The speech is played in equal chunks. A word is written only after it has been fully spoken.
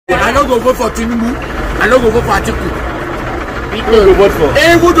I don't go vote for Tinubu. I don't go vote for Atiku. People go vote for.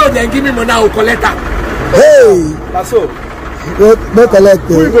 Even though they give me money, I will collect that. Hey! That's so. No collect.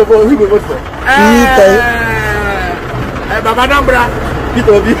 Who you go vote? Who you go vote for? Baba Nambra.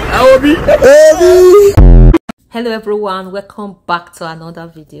 Obi. Hello everyone, welcome back to another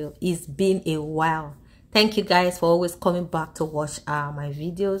video. It's been a while. Thank you guys for always coming back to watch my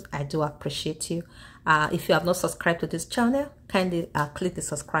videos. I do appreciate you. If you have not subscribed to this channel, kindly click the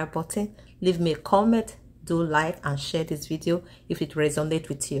subscribe button, leave me a comment, do like and share this video if it resonates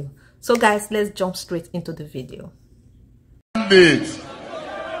with you. So guys, let's jump straight into the video.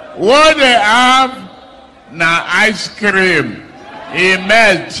 What they have now, ice cream, it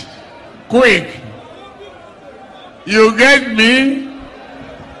melt quick. You get me?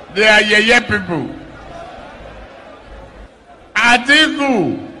 They are yeye people.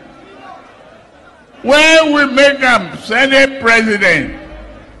 Atiku, when we make him Senate president,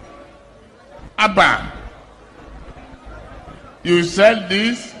 Abba, you sell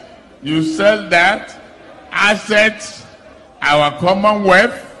this, you sell that, assets, our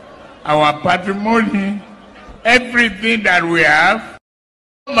commonwealth, our patrimony, everything that we have.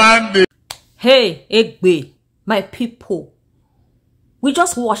 Hey, Egbe, my people, we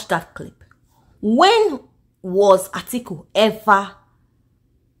just watched that clip. When was Atiku ever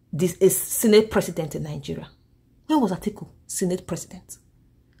a Senate president in Nigeria? When was Atiku Senate president?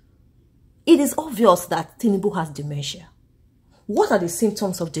 It is obvious that Tinubu has dementia. What are the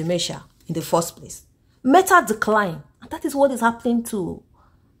symptoms of dementia in the first place? Mental decline. And that is what is happening to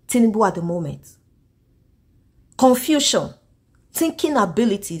Tinubu at the moment. Confusion, thinking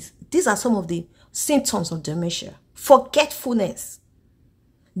abilities. These are some of the symptoms of dementia. Forgetfulness,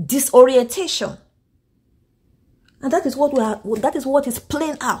 disorientation. And that is what is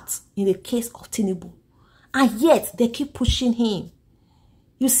playing out in the case of Tinubu. And yet they keep pushing him.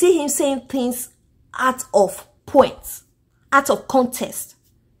 You see him saying things out of point, out of context.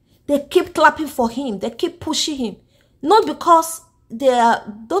 They keep clapping for him. They keep pushing him. Not because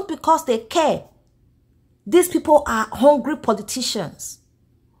they care. These people are hungry politicians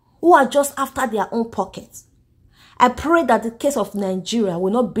who are just after their own pockets. I pray that the case of Nigeria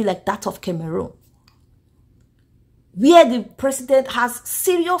will not be like that of Cameroon, where the president has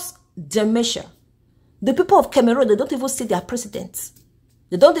serious dementia. The people of Cameroon, they don't even see their president.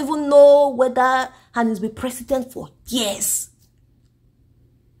 They don't even know whether he has been president for years.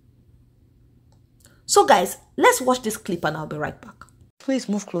 So guys, let's watch this clip and I'll be right back. Please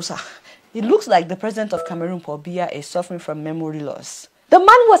move closer. It looks like the president of Cameroon, Paul Biya, is suffering from memory loss. The man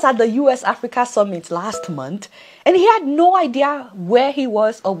was at the US-Africa Summit last month and he had no idea where he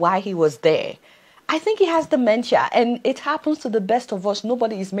was or why he was there. I think he has dementia and it happens to the best of us.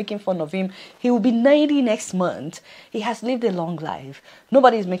 Nobody is making fun of him. He will be 90 next month. He has lived a long life.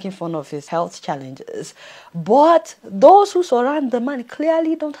 Nobody is making fun of his health challenges. But those who surround the man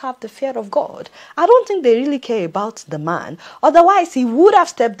clearly don't have the fear of God. I don't think they really care about the man. Otherwise, he would have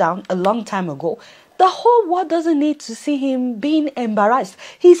stepped down a long time ago. The whole world doesn't need to see him being embarrassed.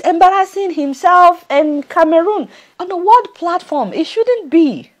 He's embarrassing himself and Cameroon on a world platform. It shouldn't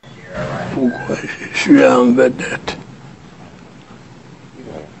be. Pourquoi je suis en vedette?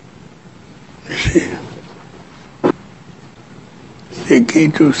 Ici. C'est qui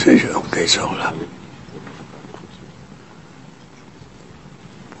tous ces gens qui sont là?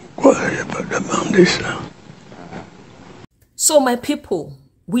 Pourquoi je n'ai pas demandé ça? So my people,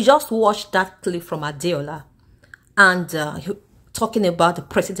 we just watched that clip from Adeola and talking about the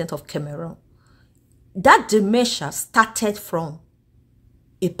president of Cameroon. That dementia started from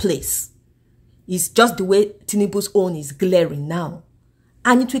a place. It's just the way Tinubu's own is glaring now.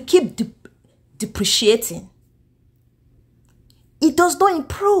 And it will keep depreciating. It does not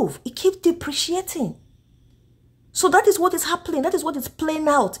improve. It keeps depreciating. So that is what is happening. That is what is playing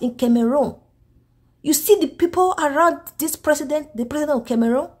out in Cameroon. You see the people around this president, the president of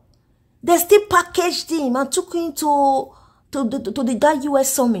Cameroon, they still packaged him and took him to that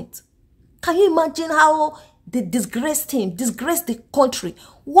US summit. Can you imagine how they disgraced him, disgraced the country?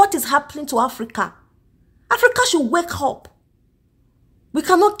 What is happening to Africa? Africa should wake up. We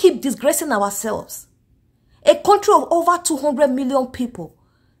cannot keep disgracing ourselves. A country of over 200 million people,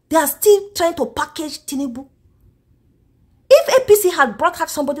 they are still trying to package Tinubu. If APC had brought out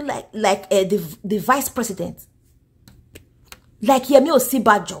somebody like the vice president, like Yemi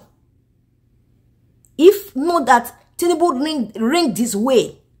Osibajo, if know that Tinubu ring this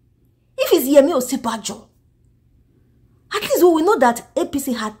way, if it's Yemi Osibajo, at least we will know that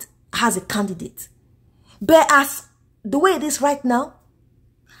APC has a candidate. But as the way it is right now,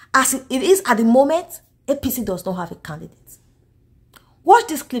 as it is at the moment, APC does not have a candidate. Watch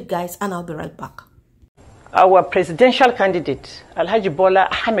this clip, guys, and I'll be right back. Our presidential candidate, Alhaji Bola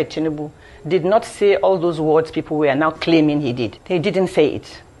Ahmed Tinubu, did not say all those words people were now claiming he did. He didn't say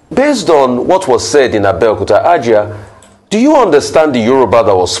it. Based on what was said in Abeokuta, Ajia, do you understand the Yoruba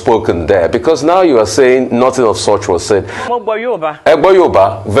that was spoken there? Because now you are saying nothing of such was said. Mogbo Yoruba. Egbo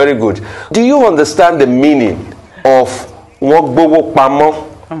Yoruba, very good. Do you understand the meaning of Wogbowo Pamo?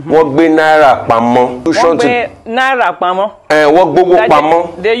 Wogbe Naira Pamo? Wogbe Naira Pamo. Wogbowo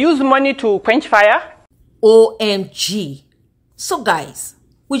Pamo. They use money to quench fire. OMG. So guys,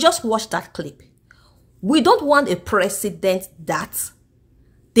 we just watched that clip. We don't want a president that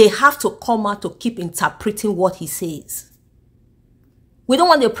they have to come out to keep interpreting what he says. We don't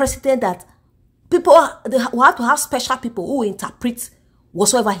want a president that people will have to have special people who interpret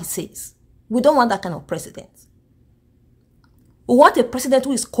whatsoever he says. We don't want that kind of president. We want a president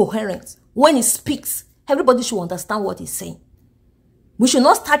who is coherent. When he speaks, everybody should understand what he's saying. We should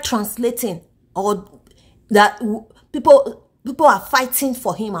not start translating or that people are fighting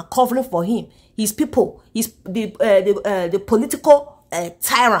for him and covering for him. His people, the political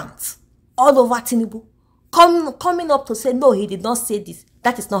tyrants all over Tinubu, coming up to say, no, he did not say this.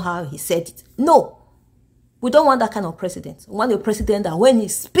 That is not how he said it. No, we don't want that kind of president. We want a president that when he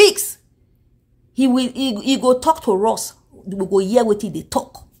speaks, he go talk to us. We go hear what they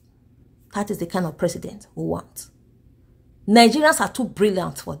talk. That is the kind of president we want. Nigerians are too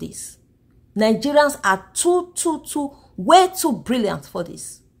brilliant for this. Nigerians are way too brilliant for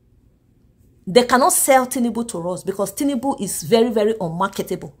this. They cannot sell Tinubu to us because Tinubu is very, very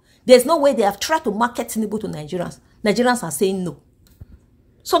unmarketable. There's no way they have tried to market Tinubu to Nigerians. Nigerians are saying no.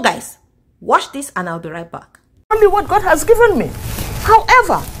 So guys, watch this and I'll be right back. Only what God has given me.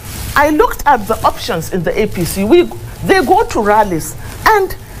 However, I looked at the options in the APC. They go to rallies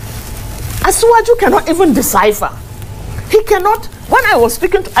and Asuwaju cannot even decipher. He cannot. When I was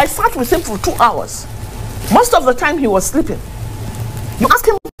speaking, I sat with him for 2 hours. Most of the time he was sleeping. You ask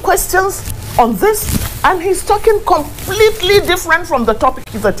him questions on this and he's talking completely different from the topic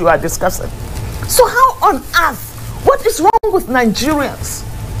that you are discussing. So how on earth, what is wrong with Nigerians?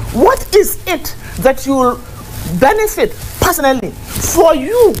 What is it that you'll benefit personally for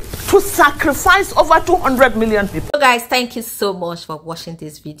you to sacrifice over 200 million people? So guys, thank you so much for watching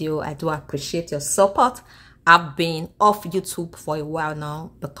this video. I do appreciate your support. I've been off YouTube for a while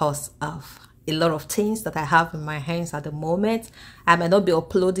now because of a lot of things that I have in my hands at the moment. I may not be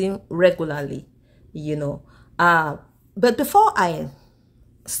uploading regularly, you know. But before I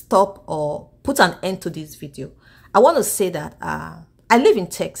stop or put an end to this video, I want to say that I live in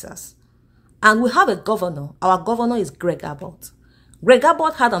Texas and we have a governor. Our governor is Greg Abbott. Greg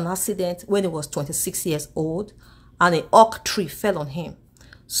Abbott had an accident when he was 26 years old and an oak tree fell on him.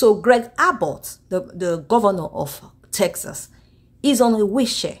 So Greg Abbott, the governor of Texas, is on a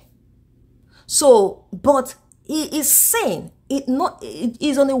wheelchair. So, but he is saying it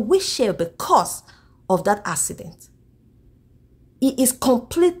is on a wheelchair because of that accident. He is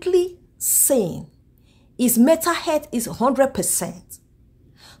completely sane. His mental health is 100%.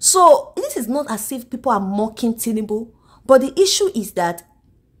 So this is not as if people are mocking Tinubu, but the issue is that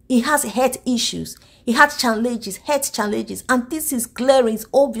he has health issues. He had challenges, health challenges, and this is glaring, it's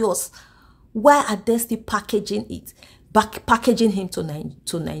obvious. Why are they still packaging it? Packaging him to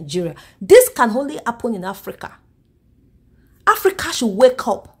Nigeria. This can only happen in Africa. Africa should wake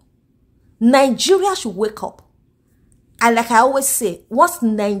up. Nigeria should wake up. And like I always say, once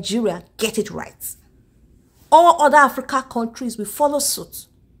Nigeria get it right, all other African countries will follow suit.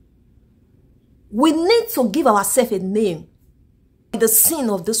 We need to give ourselves a name. The sin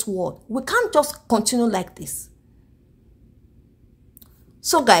of this world. We can't just continue like this.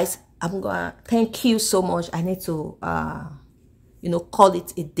 So guys, I'm gonna thank you so much. I need to call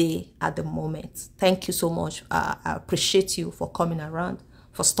it a day at the moment. Thank you so much. I appreciate you for coming around,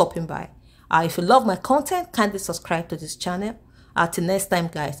 for stopping by. If you love my content, kindly subscribe to this channel. Till next time,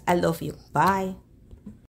 guys, I love you. Bye.